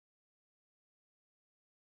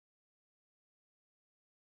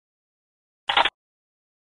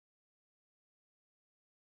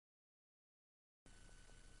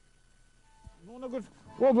Ну, она говорит,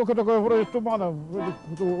 облако такое вроде тумана, вроде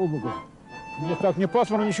какое-то облако. Не так, не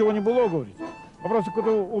пасмурно, ничего не было, говорит. А просто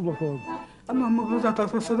какое-то облако. А мы глаза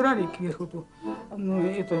так содрали кверху, то, ну,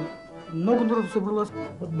 это, много народу собралось.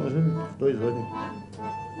 Подложили в той зоне.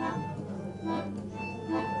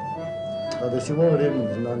 А до сего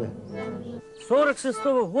времени знали. С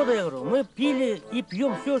 46-го года, я говорю, мы пили и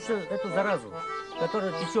пьем все, что эту заразу,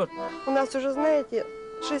 которая течет. У нас уже, знаете,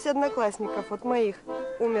 6 одноклассников, вот моих,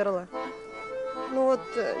 умерло. Ну вот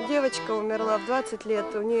девочка умерла в 20 лет,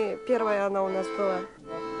 у нее первая она у нас была.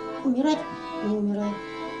 Умирать не умираем,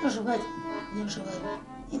 оживать не оживаем.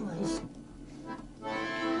 И молись.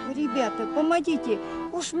 Ребята, помогите,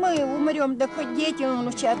 уж мы умрем, да хоть дети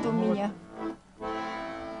внучат у меня.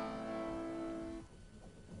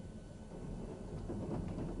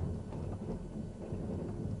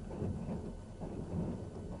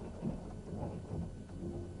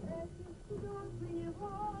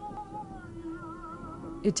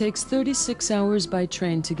 It takes 36 hours by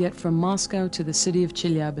train to get from Moscow to the city of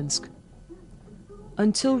Chelyabinsk.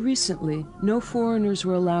 Until recently, no foreigners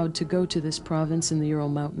were allowed to go to this province in the Ural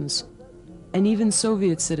Mountains, and even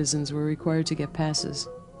Soviet citizens were required to get passes.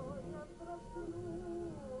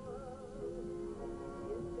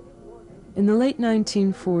 In the late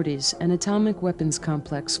 1940s, an atomic weapons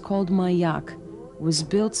complex called Mayak was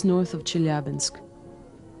built north of Chelyabinsk.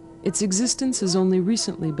 Its existence has only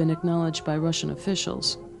recently been acknowledged by Russian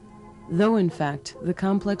officials, though in fact the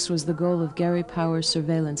complex was the goal of Gary Power's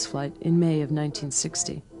surveillance flight in May of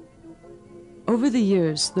 1960. Over the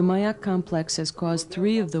years, the Mayak complex has caused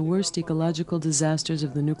 3 of the worst ecological disasters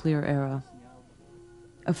of the nuclear era,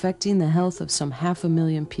 affecting the health of some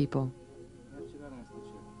 500,000 people.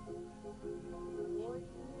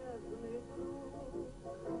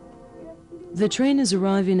 The train is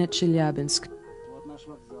arriving at Chelyabinsk,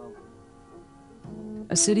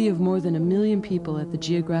 a city of more than 1 million people at the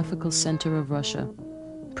geographical center of Russia,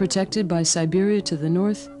 protected by Siberia to the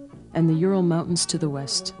north and the Ural Mountains to the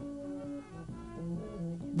west.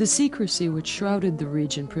 The secrecy which shrouded the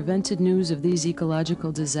region prevented news of these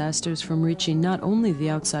ecological disasters from reaching not only the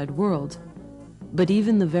outside world, but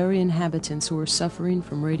even the very inhabitants who were suffering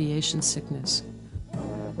from radiation sickness.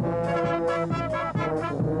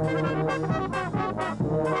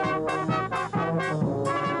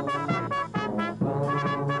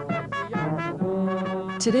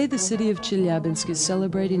 Today, the city of Chelyabinsk is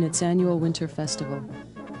celebrating its annual winter festival.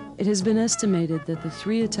 It has been estimated that the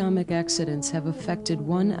 3 atomic accidents have affected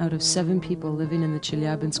 1 out of 7 people living in the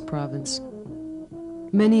Chelyabinsk province.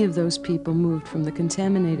 Many of those people moved from the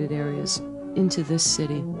contaminated areas into this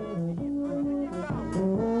city.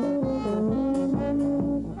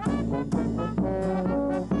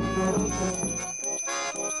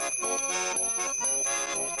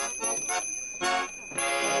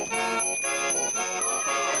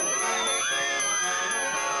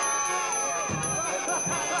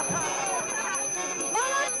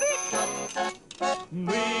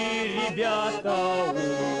 Ребята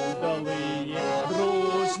удалые,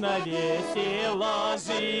 дружно, весело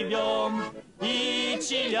живем. И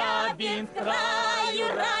Челябинск, край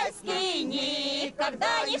уральский,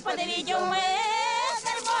 никогда не подведем.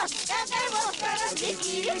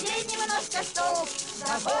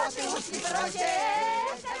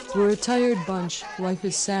 We're a tired bunch, life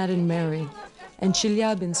is sad and merry. And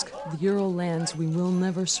Chelyabinsk, the Ural lands, we will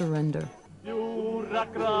never surrender.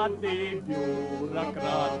 Бюрократы,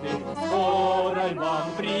 бюрократы, скоро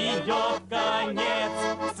вам придет конец.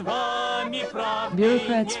 С вами правда.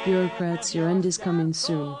 Bureaucrats, bureaucrats, your end is coming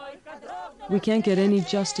soon. We can't get any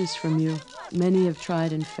justice from you. Many have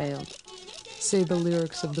tried and failed, say the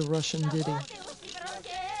lyrics of the Russian ditty.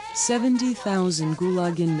 70,000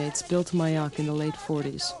 Gulag inmates built Mayak in the late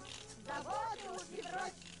 40s.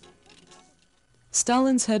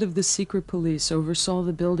 Stalin's head of the secret police oversaw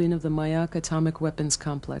the building of the Mayak atomic weapons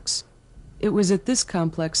complex. It was at this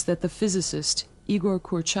complex that the physicist, Igor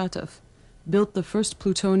Kurchatov, built the first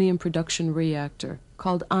plutonium production reactor,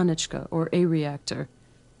 called Anichka, or A-reactor,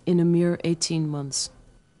 in a mere 18 months.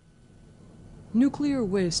 Nuclear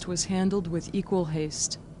waste was handled with equal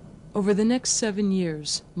haste. Over the next 7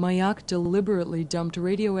 years, Mayak deliberately dumped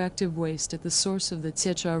radioactive waste at the source of the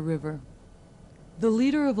Tsecha River. The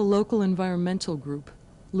leader of a local environmental group,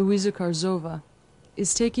 Luisa Karzova,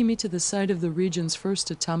 is taking me to the site of the region's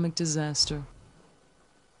first atomic disaster.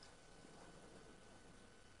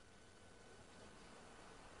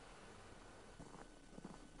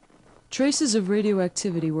 Traces of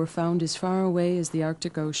radioactivity were found as far away as the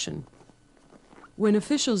Arctic Ocean. When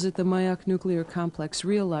officials at the Mayak nuclear complex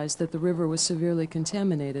realized that the river was severely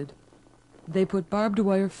contaminated, they put barbed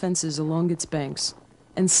wire fences along its banks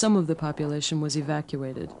and some of the population was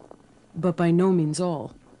evacuated. But by no means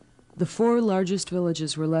all. The 4 largest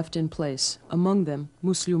villages were left in place, among them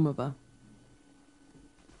Musliumova.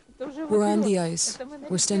 We're on the ice.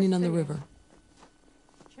 We're standing on the river.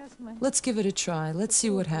 Let's give it a try. Let's see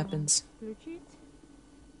what happens.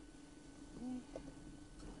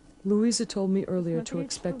 Louisa told me earlier to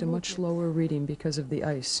expect a much lower reading because of the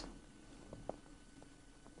ice.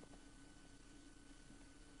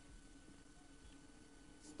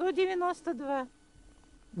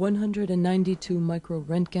 192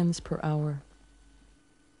 microroentgens per hour.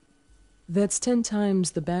 That's 10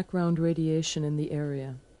 times the background radiation in the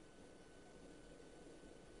area.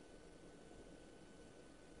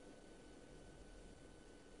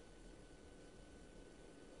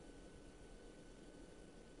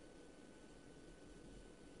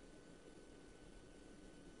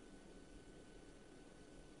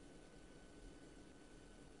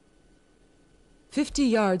 "50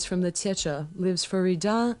 yards from the Techa lives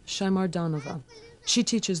Farida Shaimardanova. She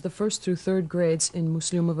teaches the 1st through 3rd grades in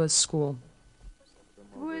Musliumova's school.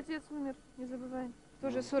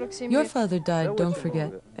 Your father died, don't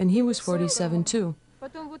forget, and he was 47 too.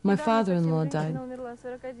 My father-in-law died.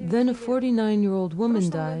 Then a 49-year-old woman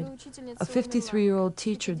died. A 53-year-old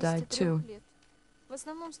teacher died too.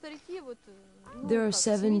 There are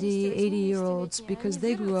 70, 80-year-olds because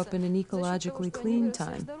they grew up in an ecologically clean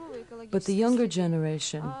time. But the younger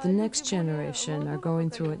generation, the next generation, are going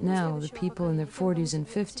through it now, the people in their 40s and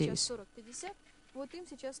 50s.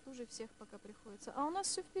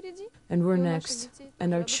 And we're next,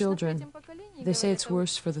 and our children. They say it's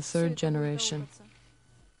worse for the 3rd generation."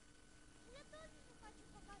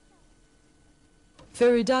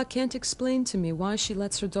 Farida can't explain to me why she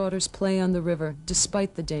lets her daughters play on the river,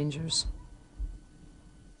 despite the dangers.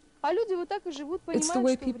 It's the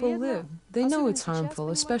way people live. They know it's harmful,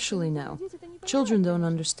 especially now. Children don't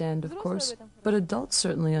understand, of course, but adults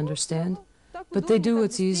certainly understand. But they do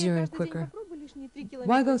what's easier and quicker.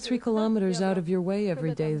 Why go 3 kilometers out of your way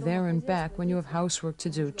every day, there and back, when you have housework to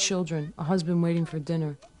do, children, a husband waiting for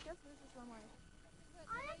dinner?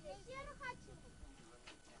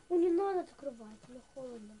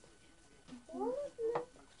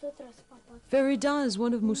 Farida is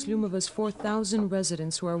one of Musliumova's 4,000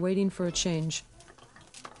 residents who are waiting for a change.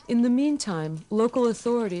 In the meantime, local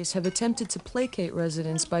authorities have attempted to placate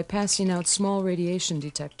residents by passing out small radiation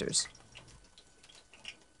detectors.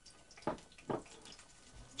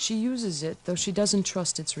 She uses it, though she doesn't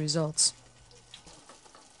trust its results.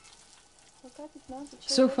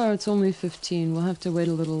 So far it's only 15. We'll have to wait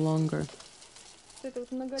a little longer.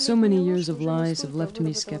 So many years of lies have left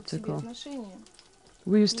me skeptical.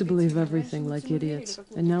 We used to believe everything like idiots,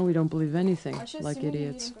 and now we don't believe anything like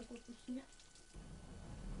idiots.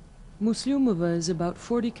 Musliumova is about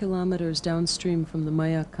 40 kilometers downstream from the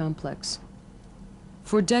Mayak complex.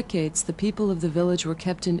 For decades, the people of the village were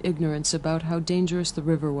kept in ignorance about how dangerous the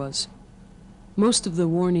river was. Most of the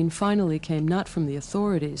warning finally came not from the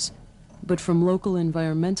authorities, but from local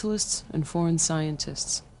environmentalists and foreign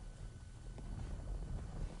scientists.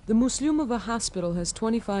 The Musliumova hospital has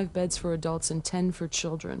 25 beds for adults and 10 for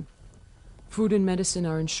children. Food and medicine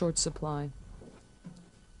are in short supply.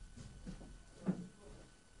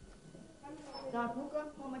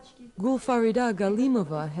 Gulfarida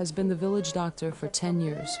Galimova has been the village doctor for 10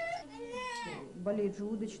 years.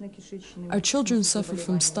 Our children suffer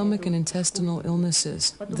from stomach and intestinal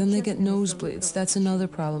illnesses. Then they get nosebleeds. That's another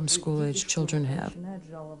problem school-age children have.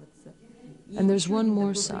 And there's one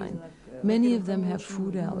more sign. Many of them have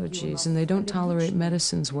food allergies and they don't tolerate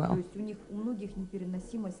medicines well.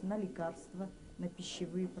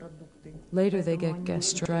 Later they get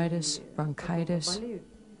gastritis, bronchitis.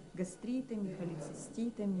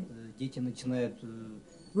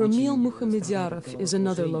 Ramil Muhammedyarov is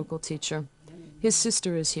another local teacher. His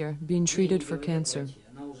sister is here, being treated for cancer.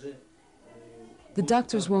 The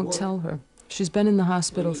doctors won't tell her. She's been in the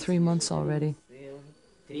hospital 3 months already.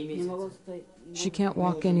 She can't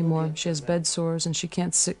walk anymore. She has bed sores and she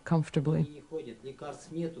can't sit comfortably.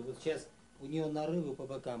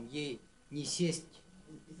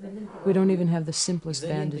 We don't even have the simplest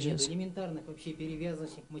bandages.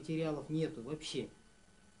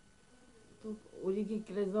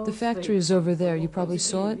 The factory is over there. You probably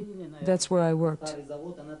saw it? That's where I worked.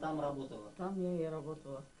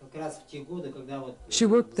 She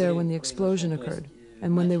worked there when the explosion occurred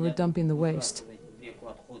and when they were dumping the waste.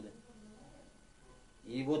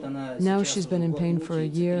 Now she's been in pain for a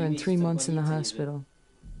year and 3 months in the hospital.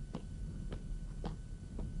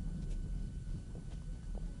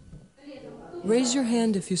 Raise your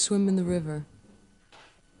hand if you swim in the river.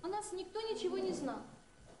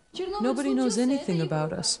 Nobody knows anything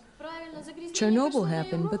about us. Chernobyl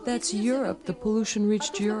happened, but that's Europe. The pollution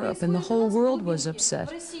reached Europe, and the whole world was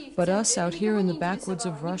upset. But us out here in the backwoods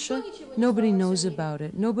of Russia, nobody knows about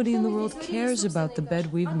it. Nobody in the world cares about the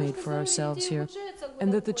bed we've made for ourselves here.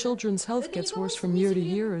 And that the children's health gets worse from year to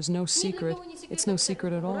year is no secret. It's no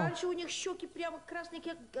secret at all.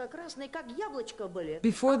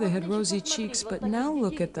 Before they had rosy cheeks, but now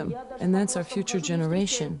look at them, and that's our future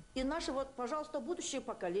generation.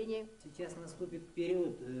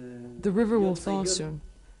 The river will thaw soon.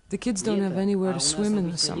 The kids don't have anywhere to swim in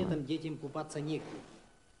the summer.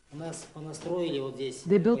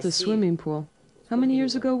 They built a swimming pool. How many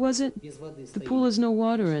years ago was it? The pool has no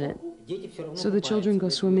water in it. So the children go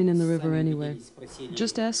swimming in the river anyway.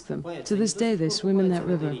 Just ask them. To this day, they swim in that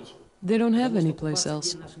river. They don't have any place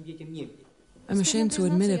else. I'm ashamed to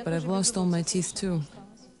admit it, but I've lost all my teeth too.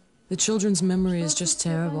 The children's memory is just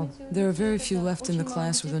terrible. There are very few left in the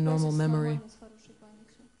class with a normal memory.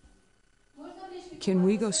 Can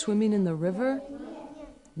we go swimming in the river?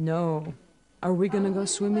 No. Are we going to go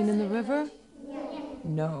swimming in the river?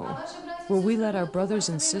 No. Will we let our brothers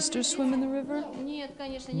and sisters swim in the river?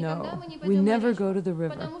 No. We never go to the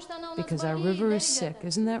river, because our river is sick,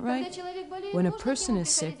 isn't that right? When a person is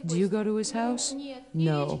sick, do you go to his house?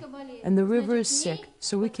 No. And the river is sick,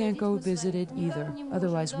 so we can't go visit it either.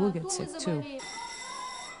 Otherwise, we'll get sick too.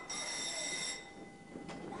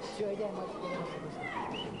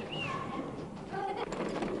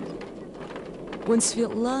 When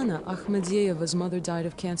Svetlana Akhmadyeva's mother died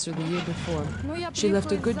of cancer the year before, she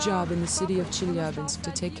left a good job in the city of Chelyabinsk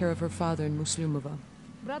to take care of her father in Muslymovo.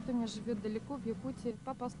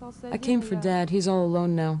 I came for Dad. He's all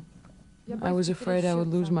alone now. I was afraid I would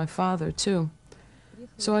lose my father, too.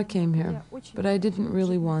 So I came here, but I didn't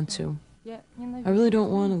really want to. I really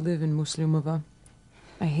don't want to live in Muslymovo.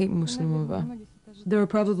 I hate Muslymovo. There are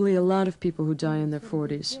probably a lot of people who die in their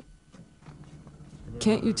 40s.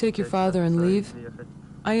 Can't you take your father and leave?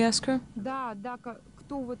 I ask her.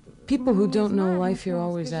 People who don't know life here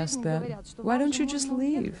always ask that. Why don't you just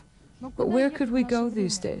leave? But where could we go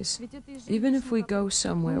these days? Even if we go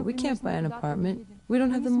somewhere, we can't buy an apartment. We don't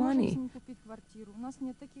have the money.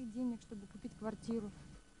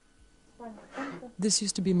 This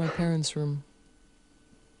used to be my parents' room.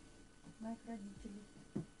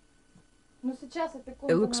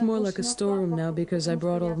 It looks more like a storeroom now because I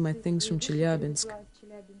brought all of my things from Chelyabinsk.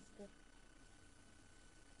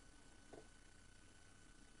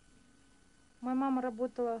 My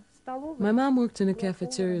mom worked in a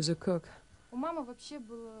cafeteria as a cook.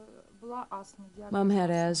 Mom had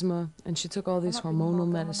asthma, and she took all these hormonal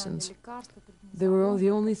medicines. They were the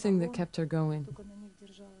only thing that kept her going.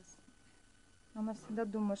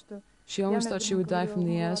 She always thought she would die from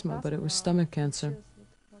the asthma, but it was stomach cancer.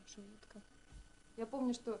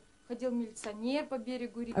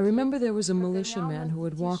 I remember there was a militiaman who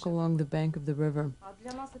would walk along the bank of the river.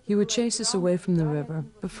 He would chase us away from the river,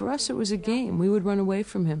 but for us it was a game. We would run away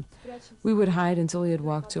from him. We would hide until he had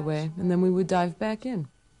walked away, and then we would dive back in.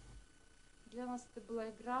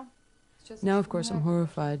 Now, of course, I'm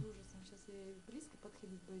horrified.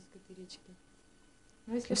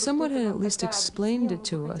 If someone had at least explained it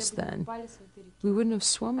to us then, we wouldn't have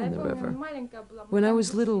swum in the river. When I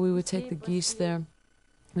was little, we would take the geese there,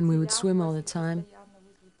 and we would swim all the time.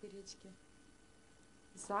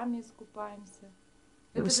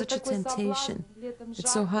 It was such a temptation.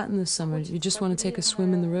 It's so hot in the summer, you just want to take a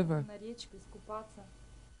swim in the river.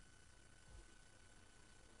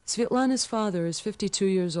 Svetlana's father is 52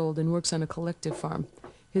 years old and works on a collective farm.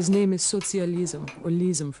 His name is Socialism, or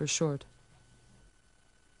Lism for short.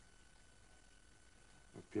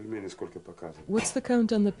 What's the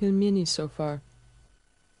count on the pelmeni so far?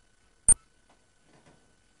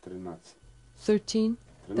 13?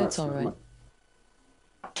 That's all right.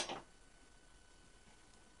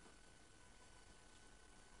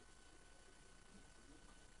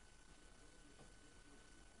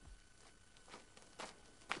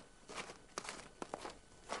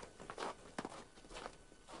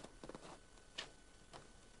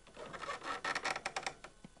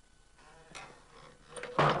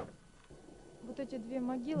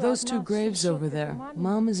 Those two graves over there,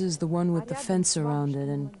 Mama's is the one with the fence around it,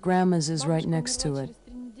 and Grandma's is right next to it.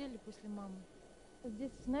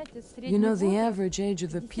 You know, the average age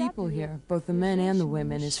of the people here, both the men and the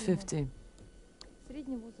women, is 50.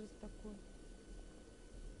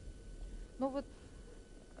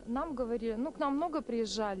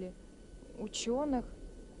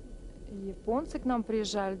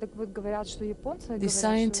 The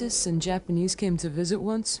scientists and Japanese came to visit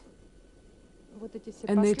once.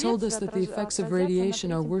 And they told us that the effects of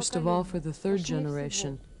radiation are worst of all for the third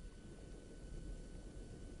generation.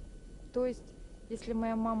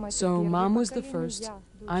 So Mom was the first,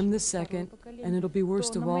 I'm the second, and it'll be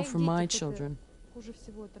worst of all for my children.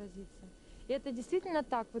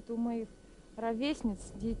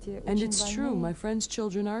 And it's true, my friends'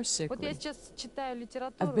 children are sickly.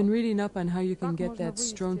 I've been reading up on how you can get that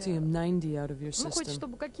strontium-90 out of your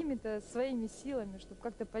system.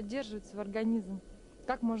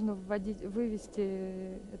 Как можно вывести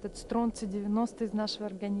этот стронций-90 из нашего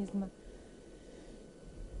организма?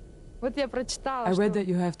 Вот я прочитала, I read that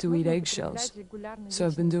you have to eat eggshells, so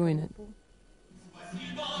I've been doing it.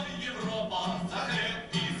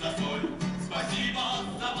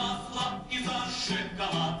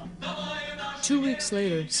 2 weeks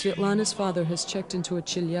later, Svetlana's father has checked into a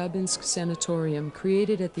Chelyabinsk sanatorium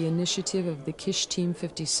created at the initiative of the Kish Team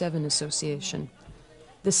 57 Association.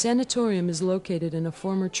 The sanatorium is located in a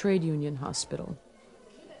former trade union hospital.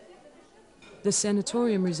 The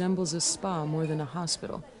sanatorium resembles a spa more than a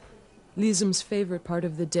hospital. Lizum's favorite part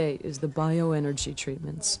of the day is the bioenergy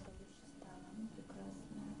treatments.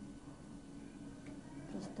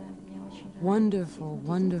 Wonderful,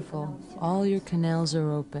 wonderful. All your canals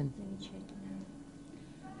are open.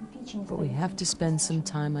 But we have to spend some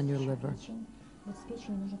time on your liver.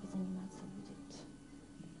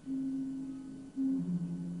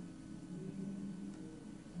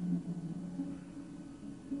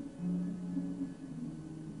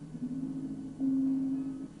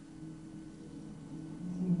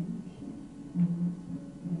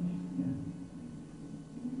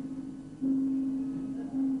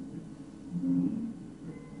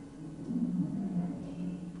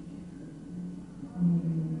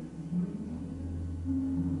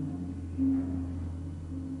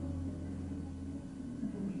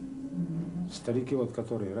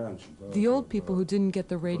 The old people who didn't get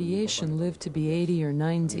the radiation lived to be 80 or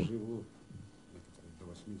 90.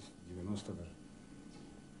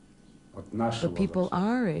 But people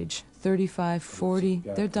our age, 35, 40,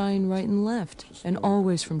 they're dying right and left, and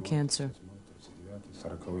always from cancer.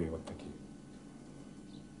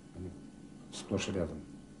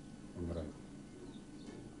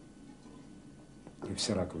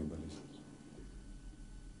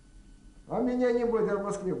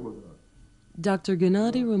 Dr.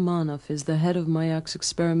 Gennady Romanov is the head of Mayak's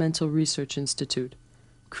Experimental Research Institute,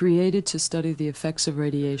 created to study the effects of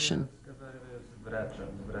radiation.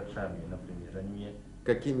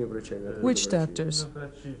 Which doctors? The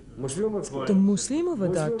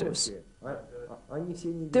Muslimova doctors.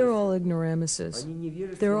 They're all ignoramuses.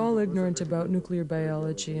 They're all ignorant about nuclear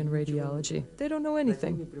biology and radiology. They don't know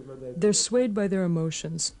anything. They're swayed by their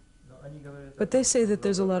emotions. But they say that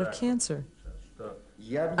there's a lot of cancer.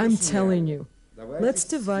 I'm telling you, let's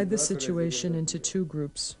divide the situation into two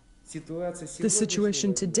groups. The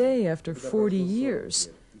situation today after 40 years,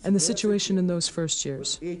 and the situation in those first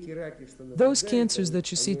years. Those cancers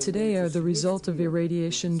that you see today are the result of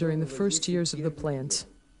irradiation during the first years of the plant.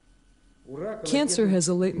 Cancer has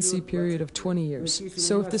a latency period of 20 years,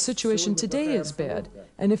 so if the situation today is bad,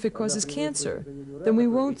 and if it causes cancer, then we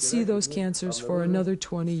won't see those cancers for another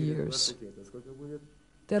 20 years.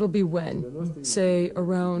 That'll be when? Say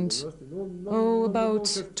around, about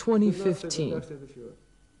 2015.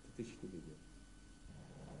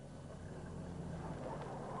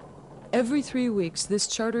 Every 3 weeks, this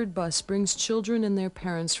chartered bus brings children and their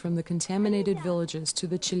parents from the contaminated villages to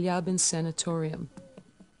the Chelyabinsk sanatorium.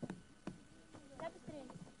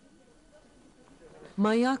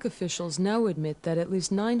 Mayak officials now admit that at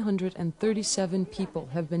least 937 people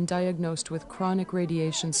have been diagnosed with chronic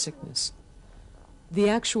radiation sickness. The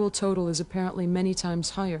actual total is apparently many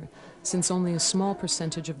times higher, since only a small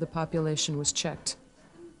percentage of the population was checked.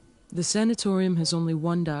 The sanatorium has only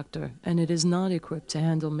one doctor, and it is not equipped to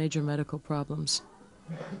handle major medical problems.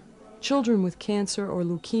 Children with cancer or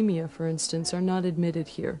leukemia, for instance, are not admitted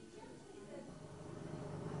here.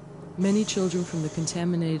 Many children from the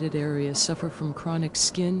contaminated area suffer from chronic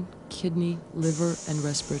skin, kidney, liver, and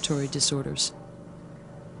respiratory disorders.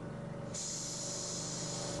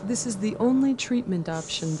 This is the only treatment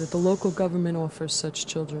option that the local government offers such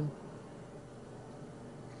children.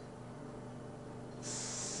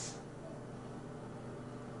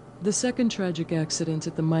 The second tragic accident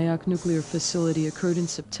at the Mayak nuclear facility occurred in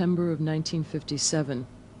September of 1957.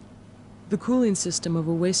 The cooling system of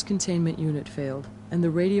a waste containment unit failed, and the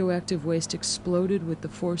radioactive waste exploded with the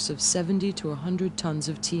force of 70 to 100 tons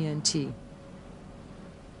of TNT.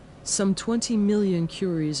 Some 20 million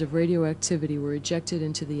curies of radioactivity were ejected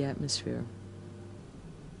into the atmosphere.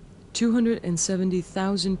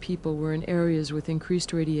 270,000 people were in areas with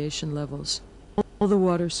increased radiation levels. All the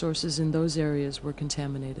water sources in those areas were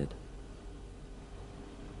contaminated.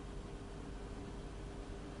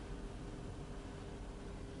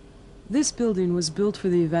 This building was built for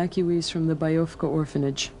the evacuees from the Bayovka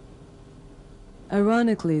orphanage.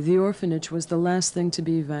 Ironically, the orphanage was the last thing to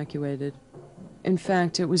be evacuated. In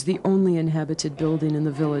fact, it was the only inhabited building in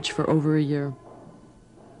the village for over a year.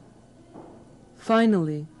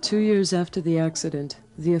 Finally, 2 years after the accident,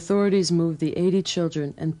 the authorities moved the 80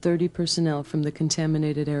 children and 30 personnel from the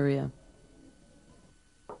contaminated area.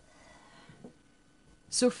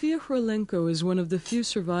 Sofia Hrolenko is one of the few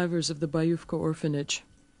survivors of the Bayovka orphanage.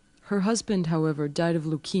 Her husband, however, died of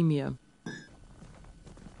leukemia.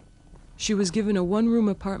 She was given a one-room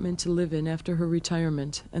apartment to live in after her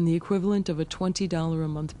retirement and the equivalent of a $20 a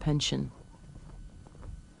month pension.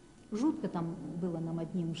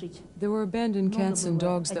 There were abandoned cats and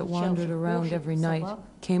dogs that wandered around every night,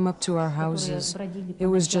 came up to our houses. It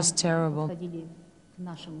was just terrible.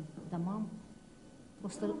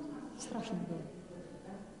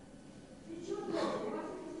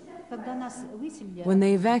 When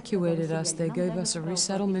they evacuated us, they gave us a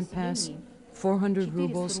resettlement pass, 400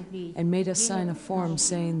 rubles, and made us sign a form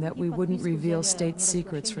saying that we wouldn't reveal state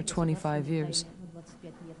secrets for 25 years.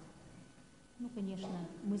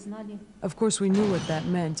 Of course, we knew what that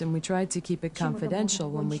meant, and we tried to keep it confidential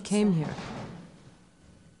when we came here.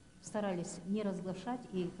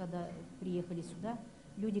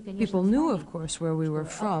 People knew, of course, where we were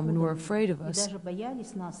from and were afraid of us.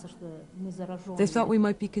 They thought we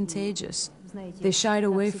might be contagious. They shied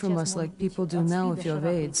away from us like people do now if you have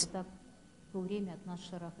AIDS.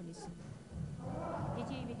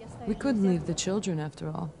 We couldn't leave the children, after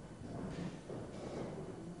all.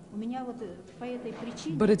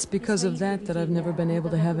 But it's because of that I've never been able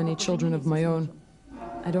to have any children of my own.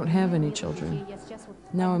 I don't have any children.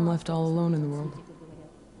 Now I'm left all alone in the world.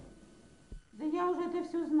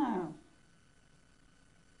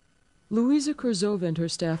 Luisa Kurzova and her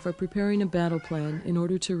staff are preparing a battle plan in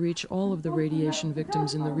order to reach all of the radiation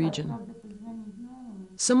victims in the region.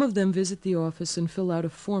 Some of them visit the office and fill out a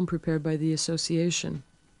form prepared by the association,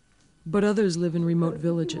 but others live in remote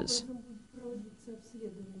villages.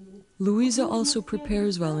 Luisa also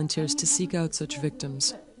prepares volunteers to seek out such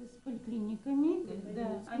victims.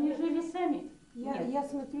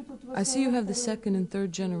 I see you have the second and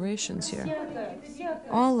third generations here.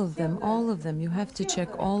 All of them. You have to check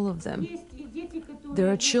all of them.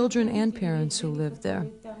 There are children and parents who live there.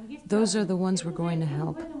 Those are the ones we're going to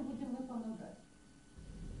help.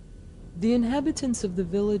 The inhabitants of the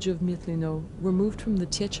village of Mitlino were moved from the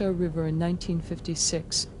Techa River in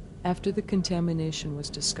 1956, after the contamination was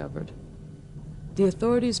discovered. The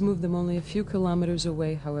authorities moved them only a few kilometers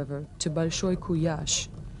away, however, to Bolshoy Kuyash.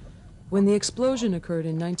 When the explosion occurred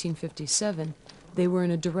in 1957, they were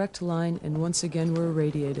in a direct line and once again were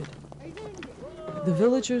irradiated. The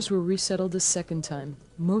villagers were resettled a second time,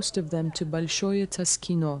 most of them to Bolshoye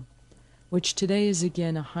Taskino, which today is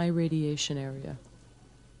again a high radiation area.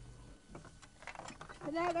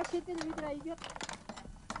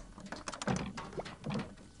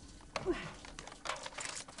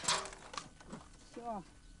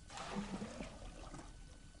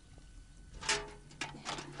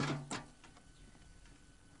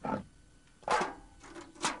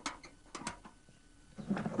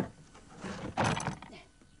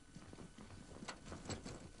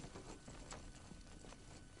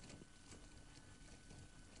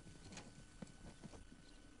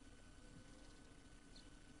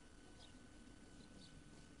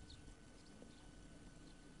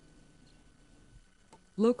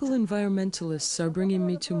 Local environmentalists are bringing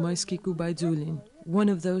me to Maysky Kubaydulin, one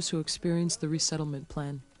of those who experienced the resettlement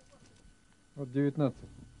plan.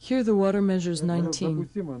 Here the water measures 19.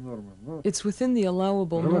 It's within the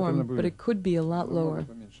allowable norm, but it could be a lot lower.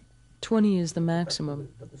 20 is the maximum.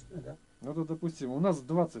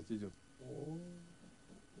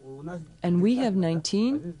 And we have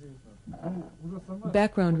 19?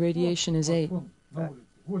 Background radiation is 8.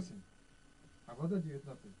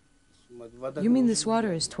 You mean this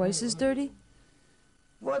water is twice as dirty?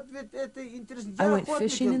 I went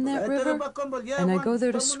fishing in that river, and I go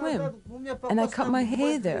there to swim, and I cut my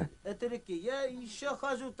hay there.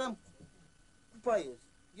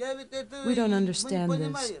 We don't understand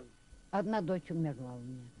this.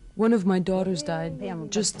 One of my daughters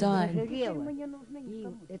died, just died.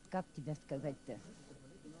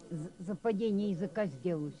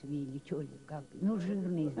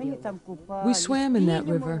 We swam in that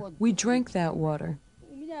river. We drank that water.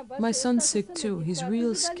 My son's sick too. He's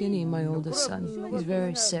real skinny, my oldest son. He's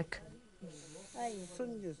very sick.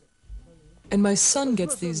 And my son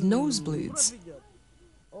gets these nosebleeds.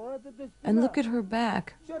 And look at her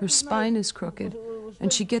back. Her spine is crooked,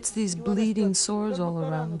 and she gets these bleeding sores all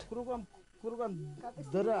around.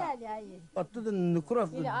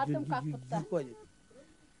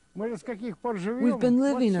 We've been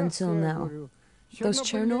living until now. Those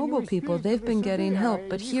Chernobyl people, they've been getting help,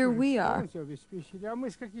 but here we are.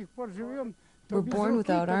 We're born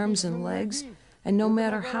without arms and legs, and no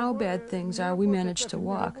matter how bad things are, we manage to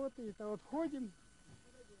walk.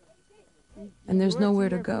 And there's nowhere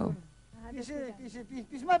to go.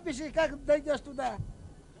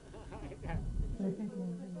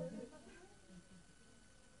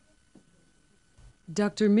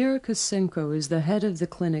 Dr. Mira Kosenko is the head of the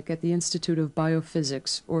clinic at the Institute of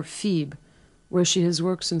Biophysics, or FIB, where she has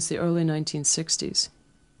worked since the early 1960s.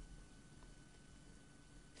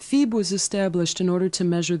 FIB was established in order to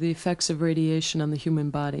measure the effects of radiation on the human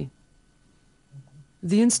body.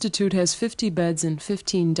 The institute has 50 beds and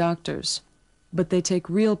 15 doctors, but they take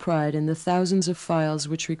real pride in the thousands of files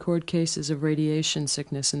which record cases of radiation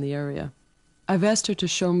sickness in the area. I've asked her to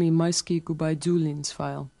show me Maisky Gubaidulin's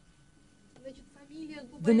file.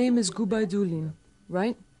 The name is Gubaidulin,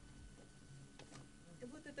 right?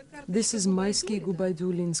 This is Maisky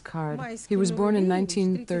Gubaidulin's card. He was born in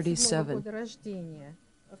 1937.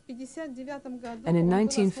 And in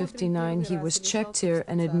 1959, he was checked here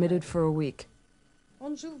and admitted for a week.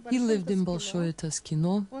 He lived in Bolshoye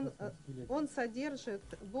Toskino.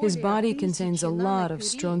 His body contains a lot of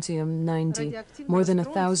strontium-90, more than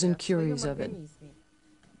 1,000 curies of it.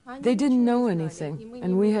 They didn't know anything,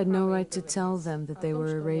 and we had no right to tell them that they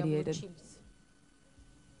were irradiated.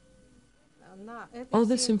 All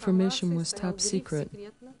this information was top secret.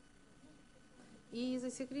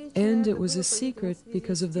 And it was a secret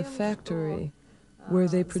because of the factory where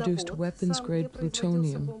they produced weapons-grade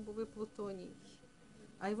plutonium.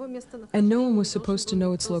 And no one was supposed to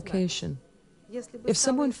know its location. If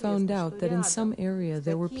someone found out that in some area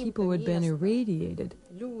there were people who had been irradiated,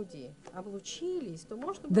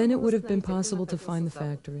 then it would have been possible to find the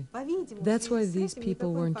factory. That's why these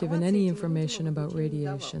people weren't given any information about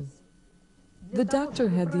radiation. The doctor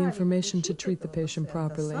had the information to treat the patient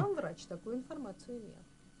properly.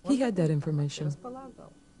 He had that information.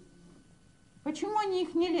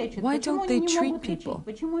 Why don't they treat people?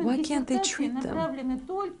 Why can't they treat them?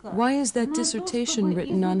 Why is that dissertation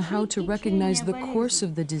written on how to recognize the course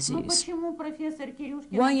of the disease?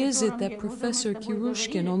 Why is it that Professor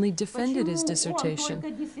Kirushkin only defended his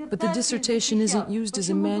dissertation, but the dissertation isn't used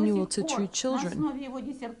as a manual to treat children?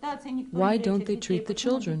 Why don't they treat the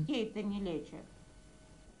children?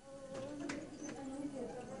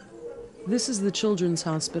 This is the children's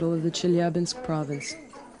hospital of the Chelyabinsk province.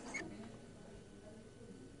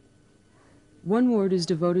 One ward is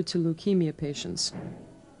devoted to leukemia patients.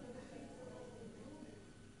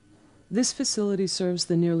 This facility serves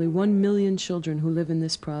the nearly 1 million children who live in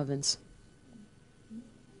this province.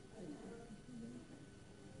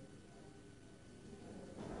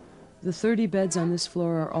 The 30 beds on this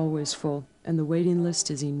floor are always full, and the waiting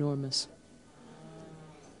list is enormous.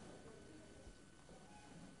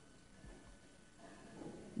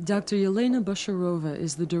 Dr. Yelena Basharova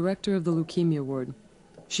is the director of the leukemia ward.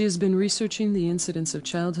 She has been researching the incidence of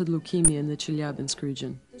childhood leukemia in the Chelyabinsk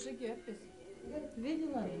region.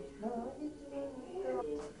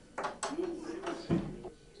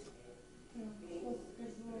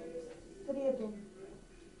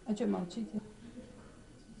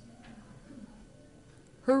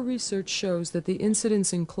 Her research shows that the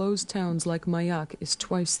incidence in closed towns like Mayak is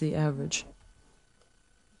twice the average.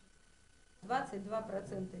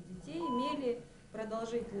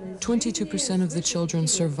 22% of the children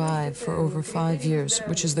survive for over 5 years,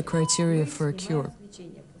 which is the criteria for a cure.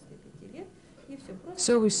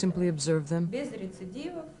 So we simply observe them,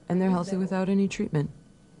 and they're healthy without any treatment.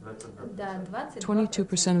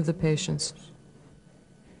 22% of the patients.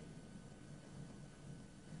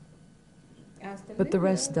 But the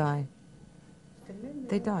rest die.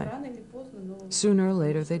 They die. Sooner or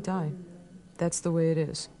later, they die. That's the way it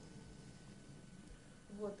is.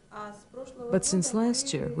 But since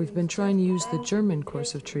last year, we've been trying to use the German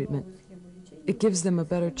course of treatment. It gives them a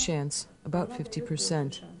better chance, about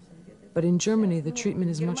 50%. But in Germany, the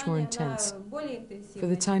treatment is much more intense. For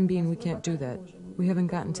the time being, we can't do that. We haven't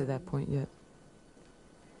gotten to that point yet.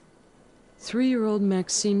 3-year-old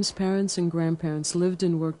Maxim's parents and grandparents lived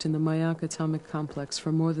and worked in the Mayak atomic complex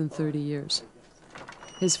for more than 30 years.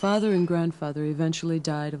 His father and grandfather eventually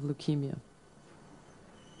died of leukemia.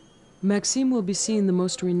 Maxim will be seeing the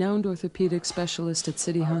most renowned orthopedic specialist at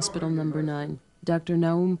City Hospital No. 9, Dr.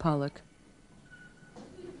 Naum Pollock.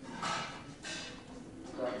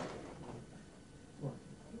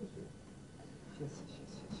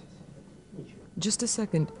 Just a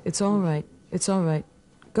second. It's all right. It's all right.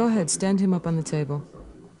 Go ahead, stand him up on the table.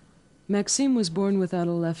 Maxim was born without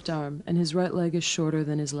a left arm, and his right leg is shorter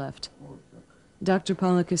than his left. Dr.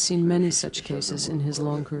 Pollack has seen many such cases in his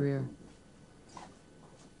long career.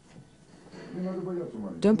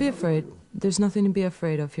 Don't be afraid. There's nothing to be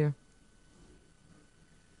afraid of here.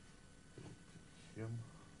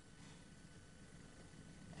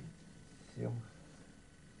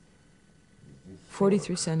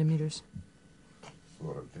 43 centimeters.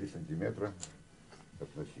 43 сантиметра.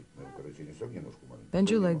 Bend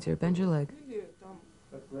your leg, dear, bend your leg.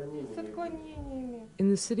 In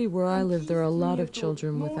the city where I live, there are a lot of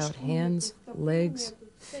children without hands, legs,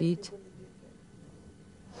 feet.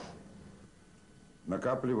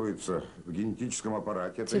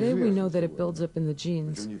 Today we know that it builds up in the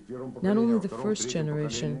genes, not only the first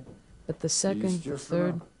generation, but the second, the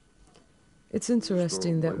third. It's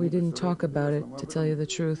interesting that we didn't talk about it, to tell you the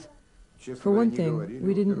truth. For one thing,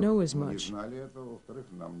 we didn't know as much.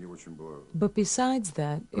 But besides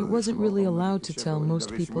that, it wasn't really allowed to tell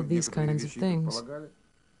most people these kinds of things.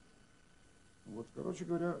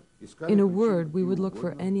 In a word, we would look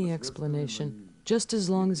for any explanation, just as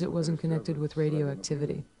long as it wasn't connected with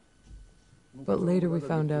radioactivity. But later we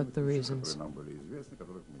found out the reasons.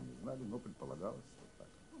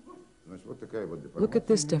 Look at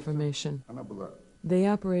this deformation. They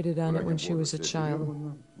operated on it when she was a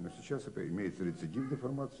child.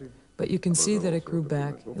 But you can see that it grew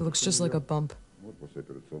back. It looks just like a bump.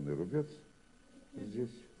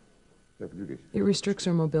 It restricts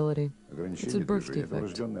her mobility. It's a birth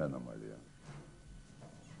defect.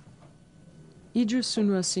 Idris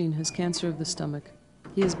Sunrasin has cancer of the stomach.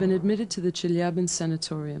 He has been admitted to the Chelyabinsk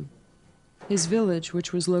sanatorium. His village,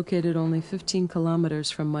 which was located only 15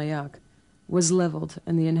 kilometers from Mayak, was leveled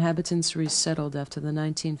and the inhabitants resettled after the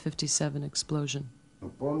 1957 explosion.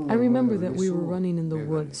 I remember that we were running in the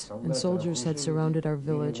woods, and soldiers had surrounded our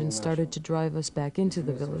village and started to drive us back into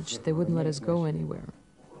the village. They wouldn't let us go anywhere.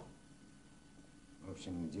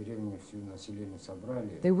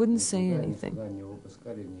 They wouldn't say anything.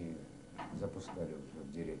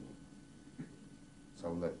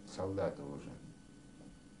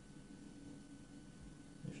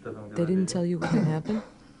 They didn't tell you what had happened?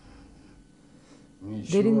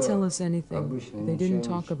 They didn't tell us anything. They didn't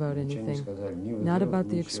talk about anything. Not about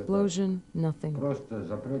the explosion, nothing.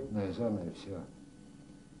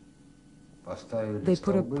 They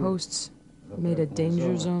put up posts, made a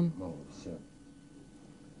danger zone.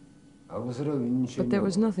 But there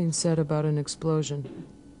was nothing said about an explosion.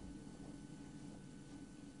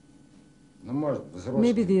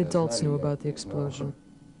 Maybe the adults knew about the explosion.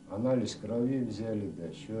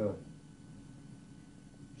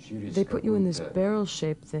 They put you in this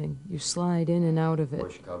barrel-shaped thing. You slide in and out of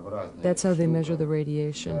it. That's how they measure the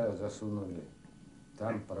radiation.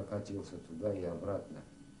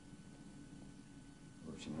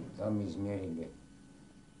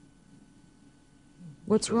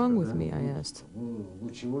 What's wrong with me, I asked.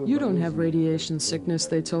 You don't have radiation sickness,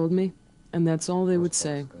 they told me. And that's all they would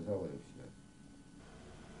say.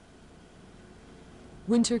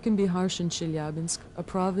 Winter can be harsh in Chelyabinsk, a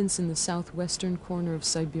province in the southwestern corner of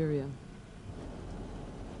Siberia.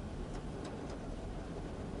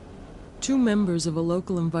 Two members of a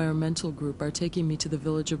local environmental group are taking me to the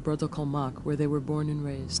village of Brodokolmak, where they were born and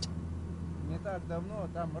raised.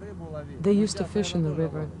 They used to fish in the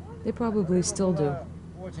river. They probably still do.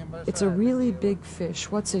 It's a really big fish.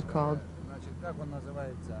 What's it called?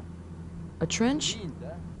 A trench?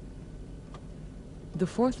 The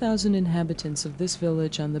 4,000 inhabitants of this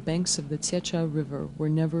village on the banks of the Tsecha River were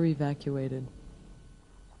never evacuated.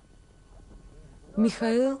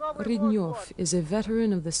 Mikhail Ridnyov is a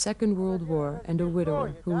veteran of the Second World War and a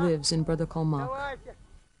widower who lives in Brodokolmak.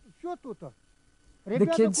 The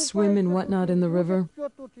kids swim and whatnot in the river.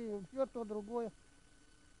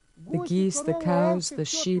 The geese, the cows, the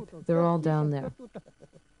sheep, they're all down there.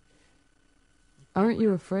 Aren't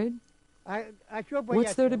you afraid?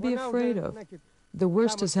 What's there to be afraid of? The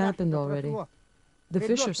worst has happened already. The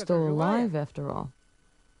fish are still alive, after all.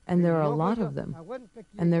 And there are a lot of them.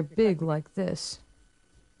 And they're big like this.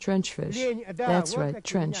 Trench fish. That's right,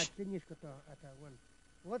 trench.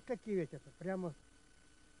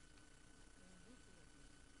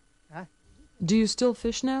 Do you still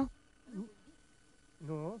fish now?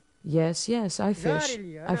 Yes, yes, I fish.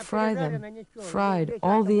 I fry them. Fried,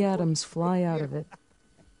 all the atoms fly out of it.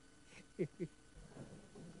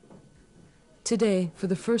 Today, for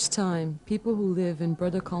the first time, people who live in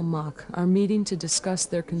Brodokolmak are meeting to discuss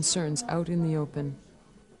their concerns out in the open.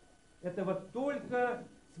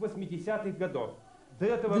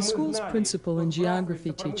 The school's principal and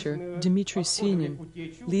geography teacher, Dmitry Sinin,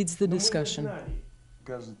 leads the discussion.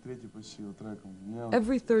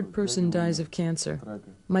 Every third person dies of cancer.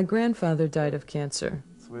 My grandfather died of cancer.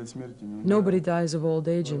 Nobody dies of old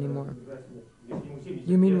age anymore.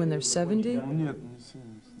 You mean when they're 70?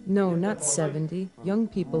 No, not 70. Young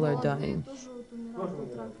people are dying.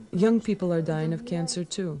 Young people are dying of cancer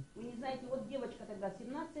too.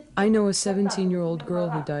 I know a 17-year-old girl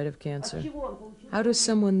who died of cancer. How does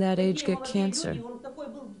someone that age get cancer?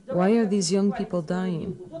 Why are these young people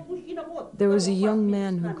dying? There was a young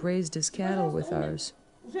man who grazed his cattle with ours,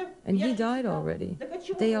 and he died already.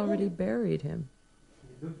 They already buried him.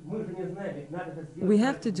 We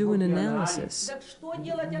have to do an analysis.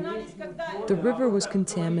 The river was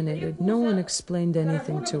contaminated. No one explained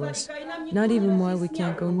anything to us, not even why we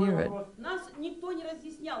can't go near it.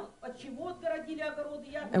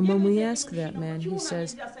 And when we ask that man, he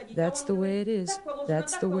says, that's the way it is,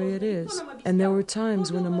 that's the way it is. And there were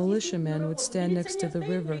times when a militiaman would stand next to the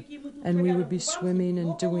river, and we would be swimming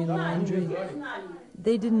and doing laundry.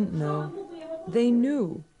 They didn't know. They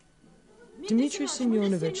knew. Dmitry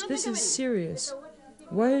Semyonovich, this is serious.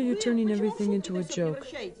 Why are you turning everything into a joke?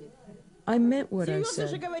 I meant what I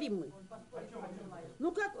said.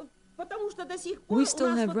 We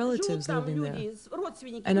still have relatives living there.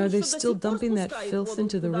 And are they still dumping that filth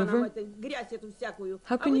into the river?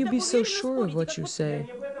 How can you be so sure of what you say?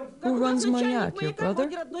 Who runs Mayak, your brother?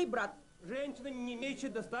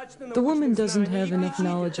 The woman doesn't have enough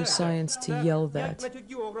knowledge of science to yell that.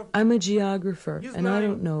 I'm a geographer, and I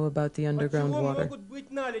don't know about the underground water.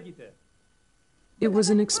 It was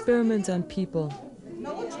an experiment on people.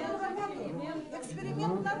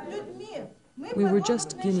 We were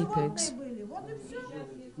just guinea pigs.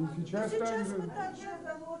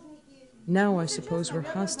 Now I suppose we're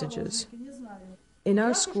hostages. In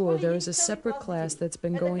our school, there is a separate class that's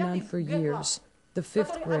been going on for years, the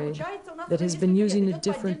 5th grade, that has been using a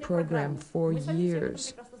different program for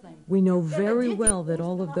years. We know very well that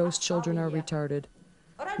all of those children are retarded.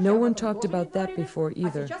 No one talked about that before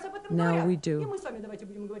either. Now we do.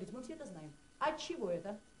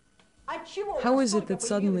 How is it that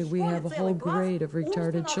suddenly we have a whole grade of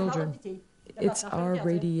retarded children? It's our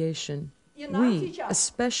radiation. We,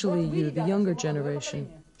 especially you, the younger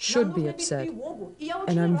generation, should be upset.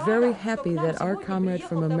 And I'm very happy that our comrade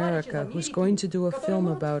from America, who's going to do a film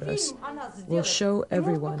about us, will show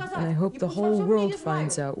everyone, and I hope the whole world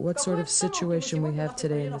finds out what sort of situation we have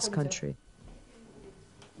today in this country.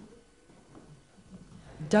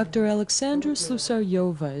 Dr. Alexandra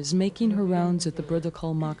Slusaryova is making her rounds at the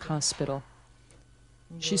Brodokolmak hospital.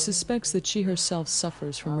 She suspects that she herself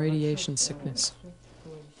suffers from radiation sickness.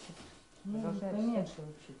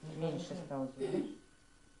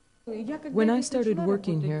 When I started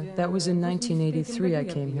working here, that was in 1983 I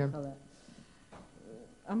came here.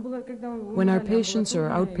 When our patients or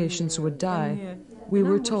outpatients would die, we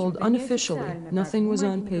were told unofficially, nothing was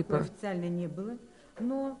on paper.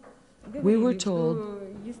 We were told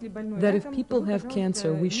that if people have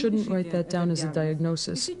cancer, we shouldn't write that down as a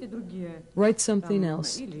diagnosis. Write something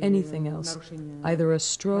else, anything else, either a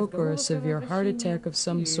stroke or a severe heart attack of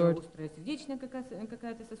some sort.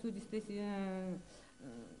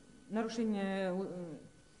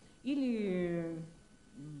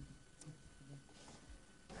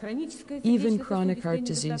 Even chronic heart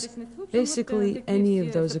disease, basically any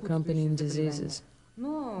of those accompanying diseases.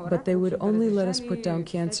 But they would only let us put down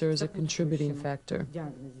cancer as a contributing factor.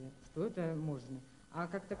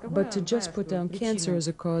 But to just put down cancer as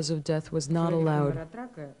a cause of death was not allowed.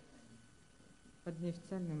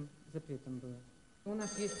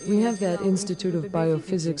 We have that Institute of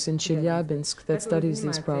Biophysics in Chelyabinsk that studies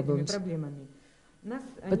these problems.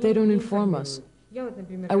 But they don't inform us.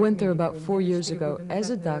 I went there about 4 years ago as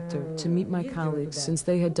a doctor to meet my colleagues since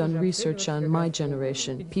they had done research on my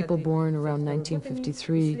generation, people born around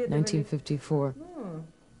 1953, 1954.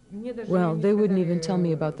 Well, they wouldn't even tell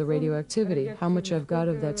me about the radioactivity, how much I've got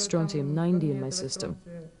of that strontium-90 in my system.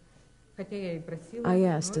 I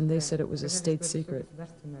asked, and they said it was a state secret.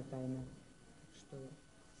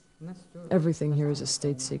 Everything here is a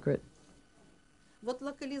state secret.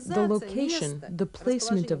 The location, the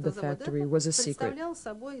placement of the factory was a secret.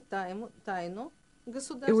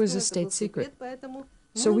 It was a state secret.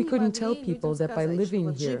 So we couldn't tell people that by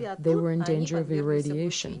living here, they were in danger of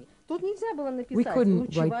irradiation. We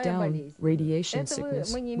couldn't write down radiation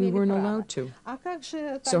sickness. We weren't allowed to.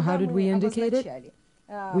 So how did we indicate it?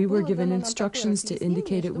 We were given instructions to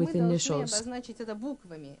indicate it with initials.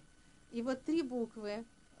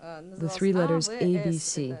 The 3 letters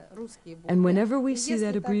ABC. And whenever we see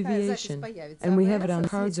that abbreviation, and we have it on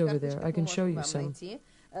cards over there, I can show you some,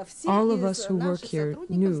 all of us who work here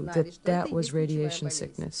knew that that was radiation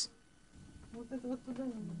sickness. это вот туда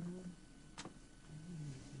не надо.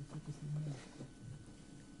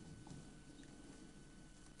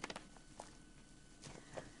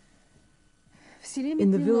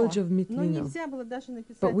 In the village of Mitlino,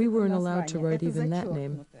 but we weren't allowed to write even that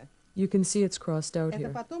name. You can see it's crossed out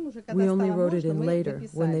here. We only wrote it in later,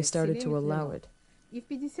 when they started to allow it.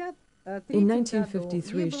 In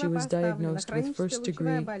 1953, she was diagnosed with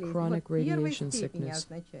first-degree chronic radiation sickness.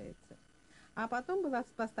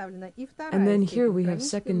 And then here we have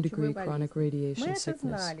second-degree chronic radiation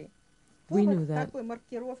sickness. We knew that.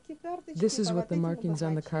 This is what the markings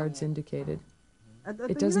on the cards indicated.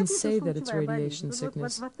 It doesn't say that it's radiation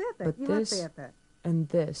sickness, but this and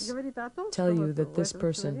this tell you that this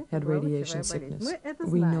person had radiation sickness.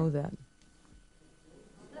 We know that.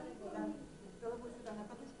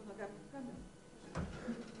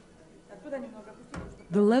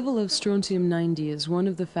 The level of strontium-90 is one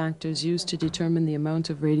of the factors used to determine the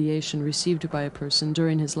amount of radiation received by a person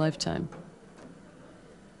during his lifetime.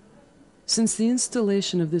 Since the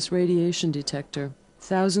installation of this radiation detector,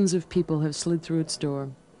 thousands of people have slid through its door.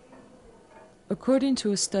 According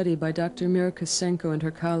to a study by Dr. Mira Kosenko and her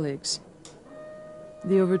colleagues,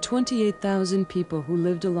 the over 28,000 people who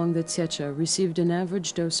lived along the Tchetcha received an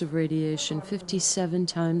average dose of radiation 57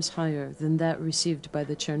 times higher than that received by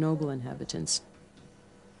the Chernobyl inhabitants.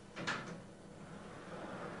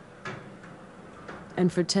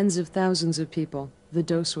 And for tens of thousands of people, the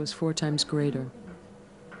dose was 4 times greater.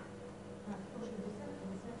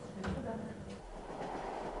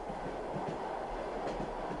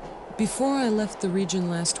 Before I left the region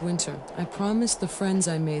last winter, I promised the friends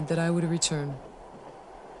I made that I would return.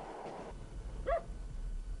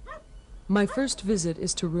 My first visit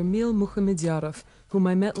is to Ramil Muhammedyarov, whom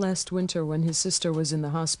I met last winter when his sister was in the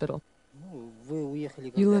hospital.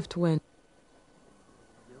 You left when?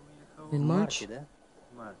 In March?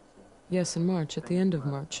 Yes, in March, at the end of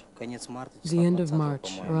March. The end of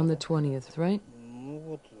March, around the 20th, right?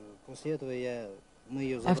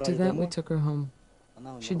 After that, we took her home.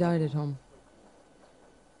 She died at home.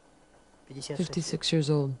 56 years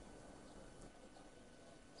old.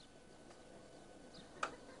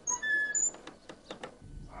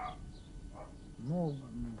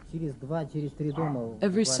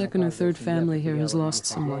 Every second or third family here has lost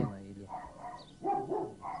someone.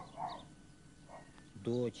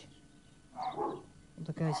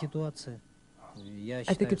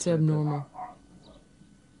 I think it's abnormal.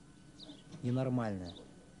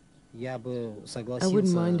 I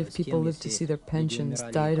wouldn't mind if people lived to see their pensions,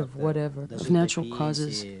 died of whatever, of natural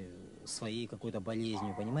causes. But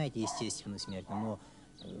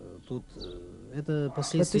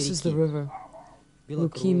this is the river.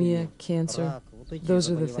 Leukemia, cancer, those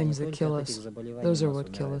are the things that kill us. Those are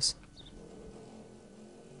what kill us.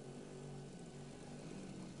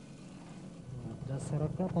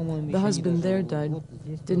 The husband there died,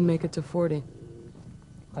 didn't make it to 40.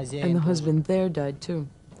 And the husband there died too.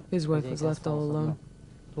 His wife was left all alone.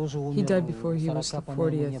 He died before he was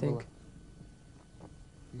 40, I think.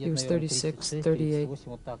 He was 36, 38,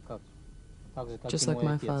 just like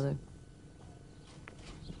my father.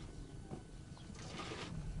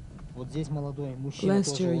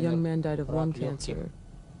 Last year, a young man died of lung cancer.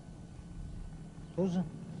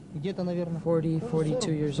 40,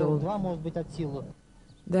 42 years old.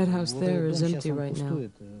 That house there is empty right now.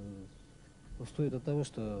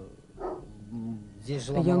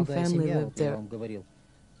 A young family lived there.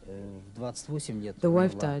 The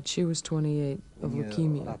wife died, she was 28, of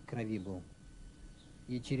leukemia.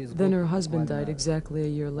 Then her husband died exactly a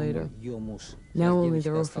year later. Now only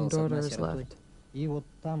their orphan daughter is left.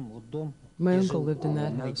 My uncle lived in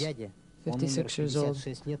that house, 56 years old.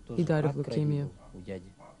 He died of leukemia.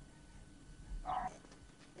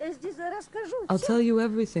 I'll tell you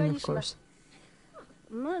everything, of course.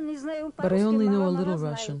 But I only know a little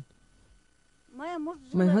Russian.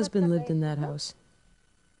 My husband lived in that house.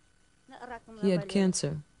 He had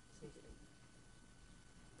cancer.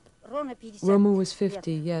 Roma was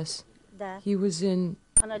 50, yes. He was in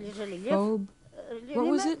Phobe. What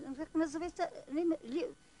was it?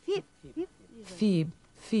 Phoebe,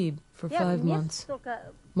 for 5 months.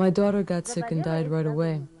 My daughter got sick and died right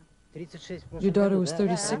away. Your daughter was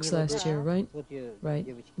 36 last year, right? Right.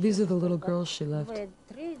 These are the little girls she left.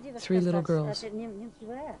 3 little girls.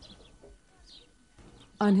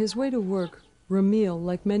 On his way to work, Ramil,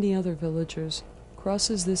 like many other villagers,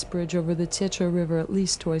 crosses this bridge over the Tchetcha River at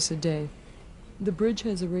least twice a day. The bridge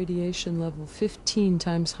has a radiation level 15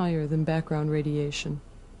 times higher than background radiation.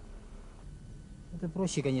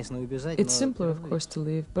 It's simpler, of course, to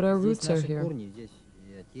leave, but our roots are here.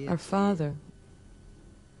 Our father.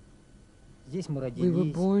 We were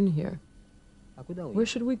born here. Where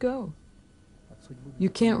should we go? You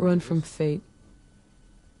can't run from fate.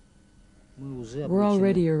 We're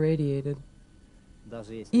already irradiated.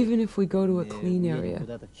 Even if we go to a clean area,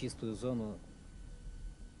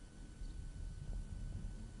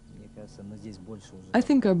 I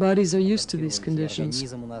think our bodies are used to these conditions.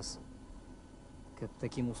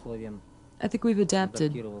 I think we've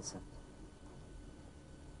adapted.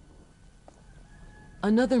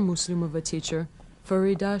 Another Muslimova teacher,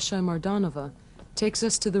 Farida Shaimardanova, takes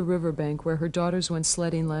us to the riverbank where her daughters went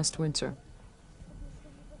sledding last winter.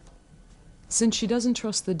 Since she doesn't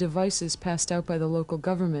trust the devices passed out by the local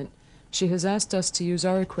government, she has asked us to use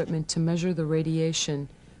our equipment to measure the radiation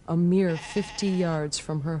a mere 50 yards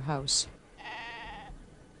from her house.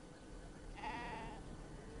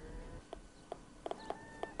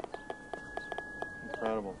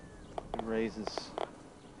 Incredible. It raises.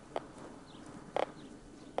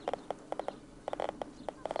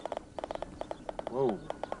 Whoa.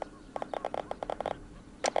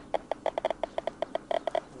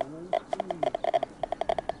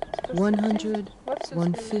 $100,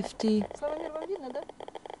 $150,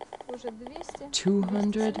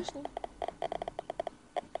 $200.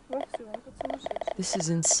 This is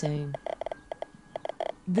insane.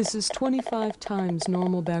 This is 25 times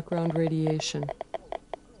normal background radiation.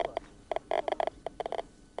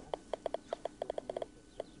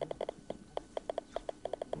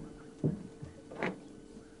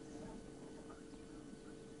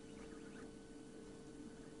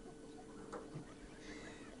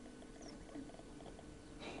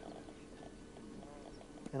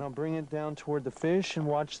 And I'll bring it down toward the fish and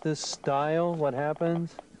watch this dial, what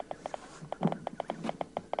happens.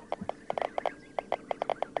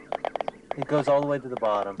 It goes all the way to the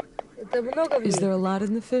bottom. Is there a lot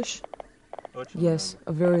in the fish? Yes,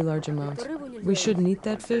 a very large amount. We shouldn't eat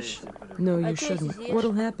that fish? No, you shouldn't.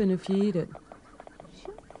 What'll happen if you eat it?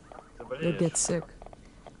 You'll get sick.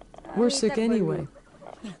 We're sick anyway.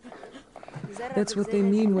 That's what they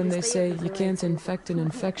mean when they say you can't infect an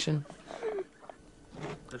infection.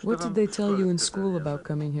 What did they tell you in school about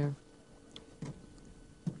coming here?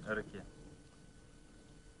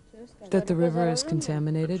 That the river is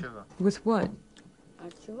contaminated? With what?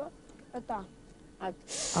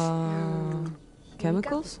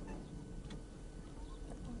 Chemicals?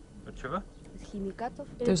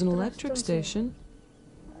 There's an electric station.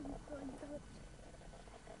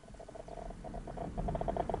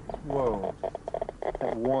 Whoa.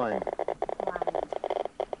 At 1.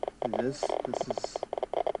 This is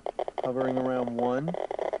hovering around 1.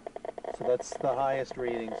 So that's the highest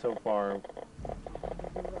reading so far.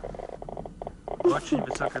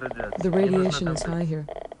 The radiation is high here.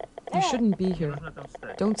 You shouldn't be here.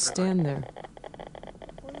 Don't stand there.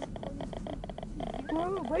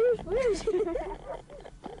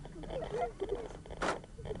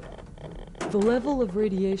 The level of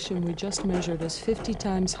radiation we just measured is 50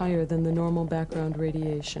 times higher than the normal background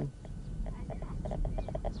radiation.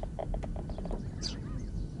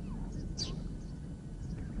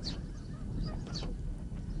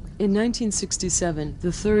 In 1967,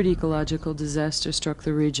 the third ecological disaster struck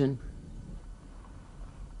the region.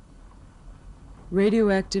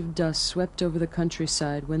 Radioactive dust swept over the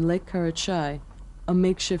countryside when Lake Karachay, a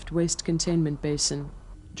makeshift waste containment basin,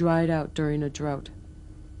 dried out during a drought.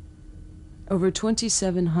 Over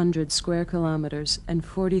 2,700 square kilometers and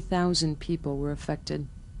 40,000 people were affected.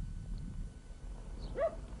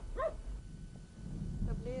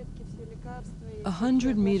 A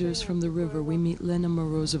 100 meters from the river, we meet Lena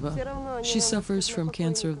Morozova. She suffers from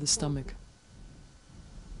cancer of the stomach.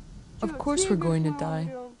 Of course we're going to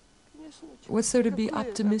die. What's there to be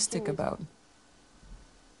optimistic about?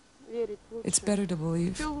 It's better to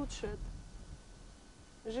believe.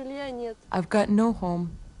 I've got no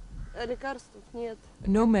home,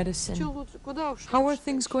 no medicine. How are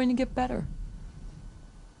things going to get better?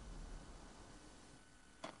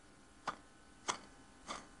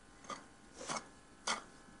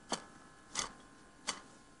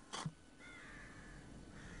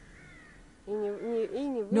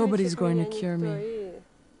 Nobody's going to cure me.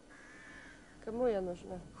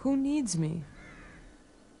 Who needs me?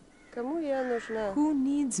 Who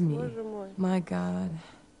needs me? My God.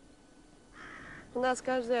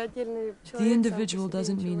 The individual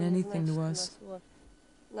doesn't mean anything to us.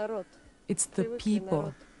 It's the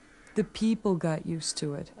people. The people got used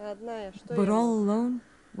to it. But all alone,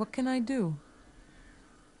 what can I do?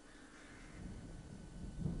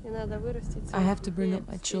 I have to bring up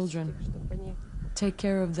my children, take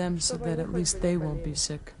care of them so that at least they won't be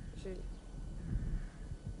sick.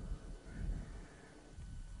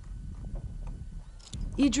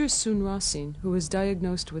 Idris Sunrasin, who was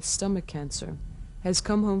diagnosed with stomach cancer, has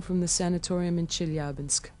come home from the sanatorium in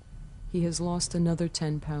Chelyabinsk. He has lost another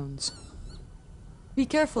 10 pounds. Be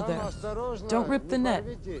careful there. Don't rip the net.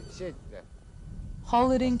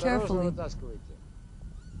 Haul it in carefully.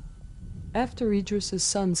 After Idris's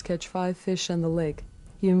sons catch 5 fish on the lake,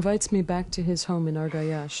 he invites me back to his home in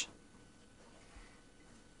Argayash.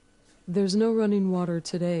 There's no running water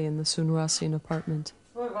today in the Sunrasian apartment.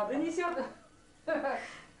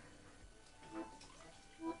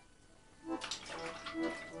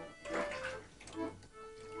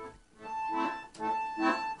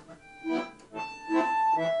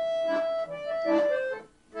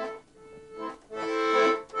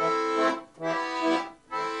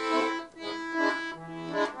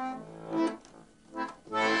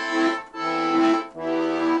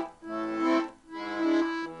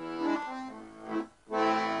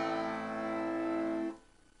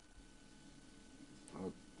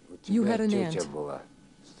 You had an aunt,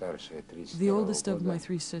 the oldest of my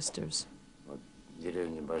 3 sisters.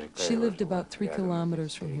 She lived about 3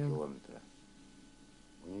 kilometers from here.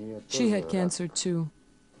 She had cancer too,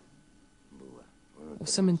 of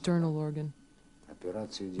some internal organ.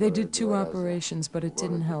 They did 2 operations, but it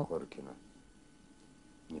didn't help.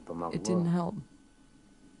 It didn't help.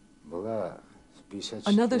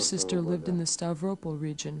 Another sister lived in the Stavropol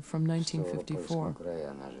region from 1954.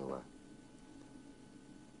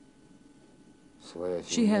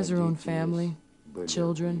 She has her own family,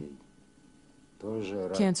 children,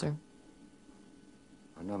 cancer.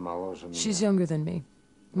 She's younger than me,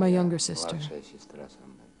 my younger sister.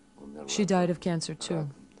 She died of cancer too.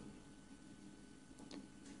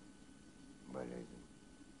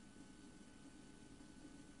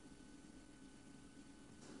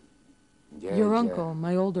 Your uncle,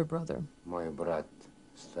 my older brother,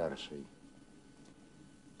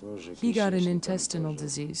 he got an intestinal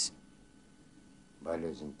disease.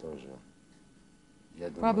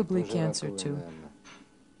 Probably cancer too.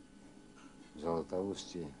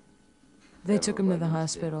 They took him to the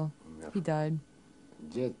hospital. He died.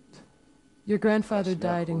 Your grandfather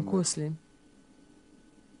died in Kusli.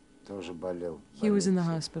 He was in the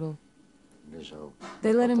hospital.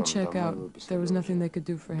 They let him check out. There was nothing they could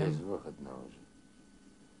do for him.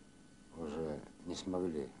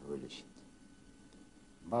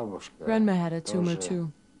 Grandma had a tumor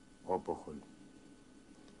too.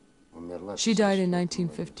 She died in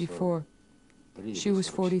 1954. She was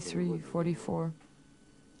 43, 44.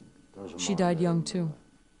 She died young too.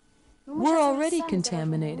 We're already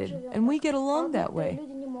contaminated, and we get along that way.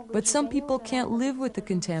 But some people can't live with the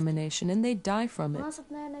contamination, and they die from it.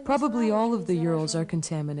 Probably all of the Urals are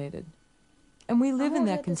contaminated. And we live in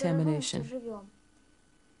that contamination.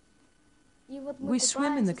 We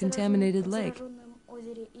swim in the contaminated lake.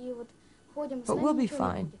 But we'll be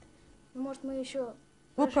fine.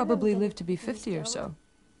 We'll probably live to be 50 or so.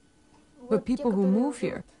 But people who move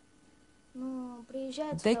here,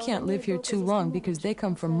 they can't live here too long because they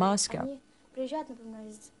come from Moscow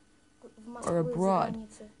or abroad,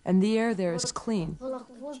 and the air there is clean.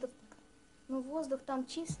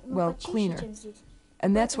 Well, cleaner.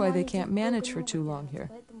 And that's why they can't manage for too long here.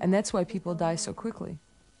 And that's why people die so quickly.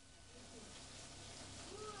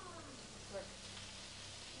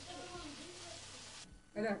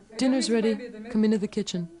 Dinner's ready. Come into the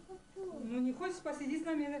kitchen.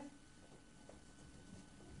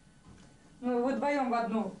 Ну, вы вдвоем в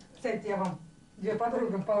одну сядьте, я вам 2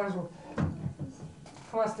 подругам положу.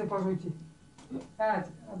 Хвосты пожуйте.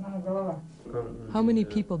 Одному голова. How many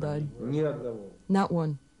people died? Not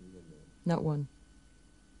one. Not one.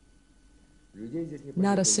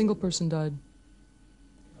 Not a single person died.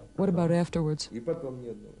 What about afterwards?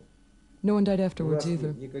 No one died afterwards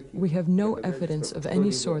either. We have no evidence of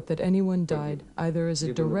any sort that anyone died, either as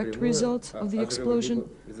a direct result of the explosion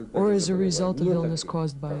or as a result of illness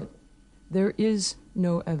caused by it. There is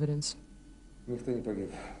no evidence.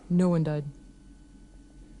 No one died.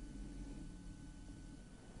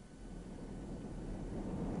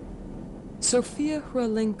 Sofia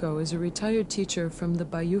Hralenko is a retired teacher from the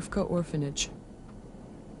Bayuvka orphanage.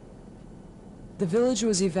 The village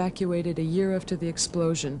was evacuated a year after the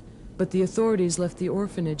explosion, but the authorities left the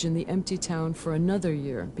orphanage in the empty town for another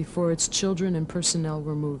year before its children and personnel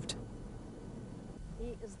were moved.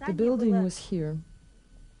 The building was here,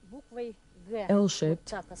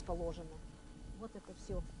 L-shaped,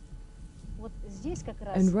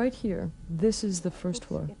 and right here, this is the first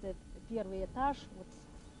floor.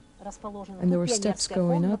 And there were steps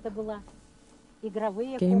going up,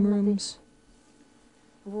 game rooms,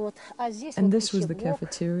 and this was the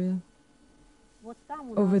cafeteria.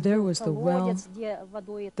 Over there was the well.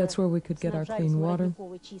 That's where we could get our clean water.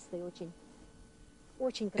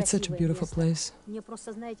 It's such a beautiful place.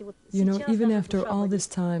 You know, even after all this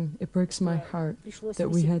time, it breaks my heart that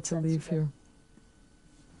we had to leave here.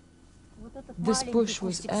 This bush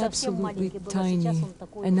was absolutely tiny,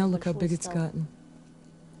 and now look how big it's gotten.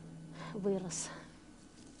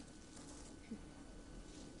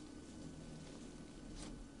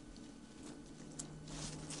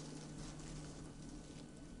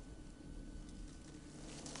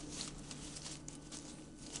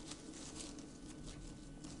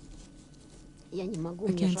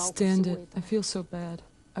 I can't stand it. I feel so bad.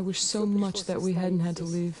 I wish so much that we hadn't had to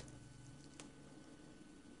leave.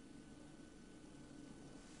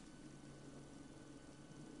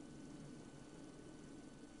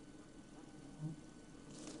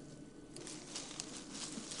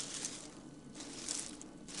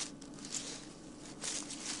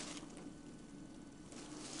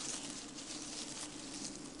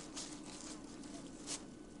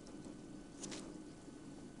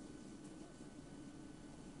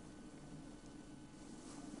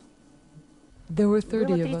 There were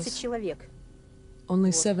 30 of us.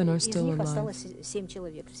 Only 7 are still alive.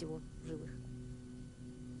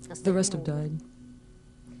 The rest have died.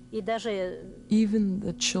 Even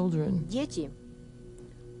the children.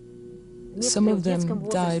 Some of them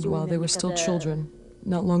died while they were still children,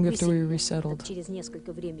 not long after we resettled.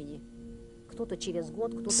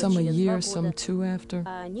 Some a year, some 2 after,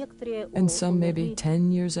 and some maybe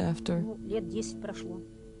 10 years after.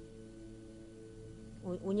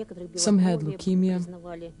 Some had leukemia,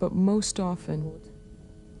 but most often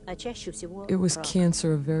it was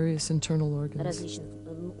cancer of various internal organs.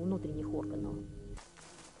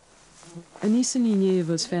 Anisa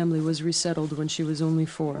Nineyeva's family was resettled when she was only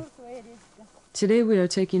 4. Today we are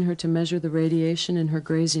taking her to measure the radiation in her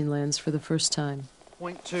grazing lands for the first time.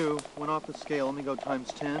 0.2 went off the scale. Let me go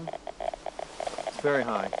times 10. It's very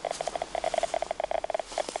high.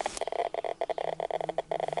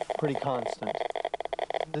 Pretty constant.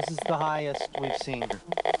 This is the highest we've seen.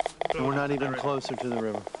 And we're not even closer to the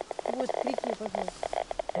river.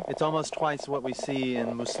 It's almost twice what we see in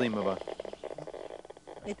Muslimova.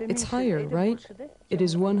 It's higher, right? It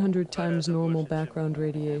is 100 times normal background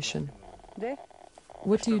radiation.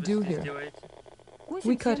 What do you do here?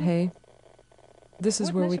 We cut hay. This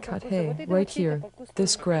is where we cut hay, right here,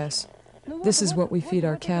 this grass. This is what we feed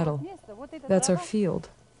our cattle. That's our field.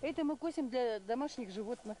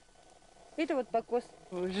 The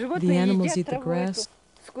animals eat the grass.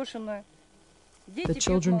 The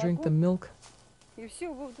children drink the milk.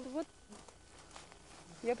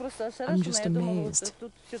 I'm just amazed.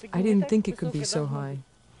 I didn't think it could be so high.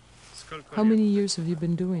 How many years have you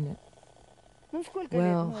been doing it?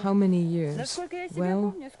 Well, how many years?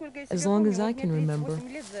 Well, as long as I can remember,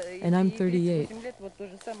 and I'm 38.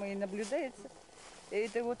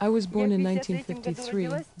 I was born in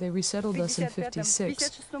 1953. They resettled us in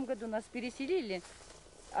 56.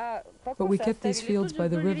 But we kept these fields by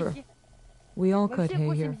the river. We all cut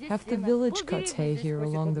hay here. Half the village cuts hay here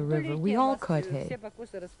along the river. We all cut hay.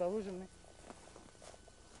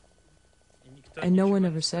 And no one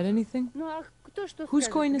ever said anything? Who's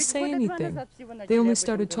going to say anything? They only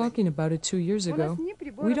started talking about it 2 years ago.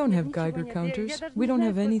 We don't have Geiger counters. We don't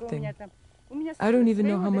have anything. I don't even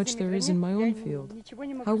know how much there is in my own field.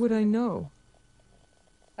 How would I know?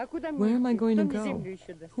 Where am I going to go?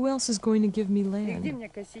 Who else is going to give me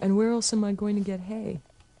land? And where else am I going to get hay?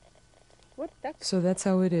 So that's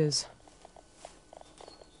how it is.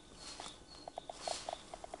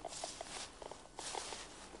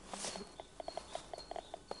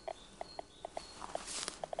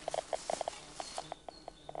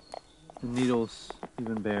 The needle's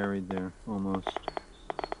even buried there, almost.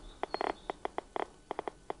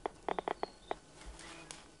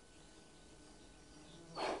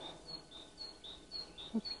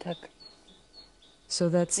 So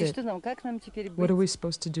that's it. What are we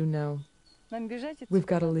supposed to do now? We've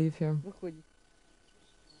got to leave here.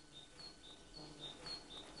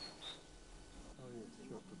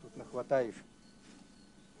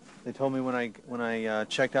 They told me when I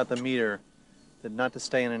checked out the meter that not to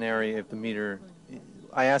stay in an area if the meter.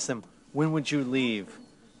 I asked them, when would you leave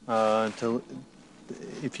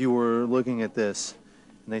if you were looking at this?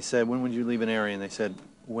 And they said, when would you leave an area? And they said,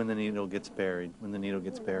 when the needle gets buried. When the needle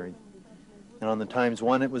gets buried. And on the times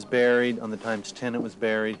 1 it was buried. On the times 10 it was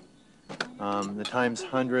buried. The times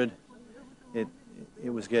 100 it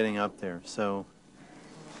was getting up there. So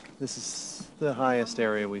this is the highest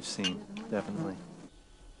area we've seen, definitely.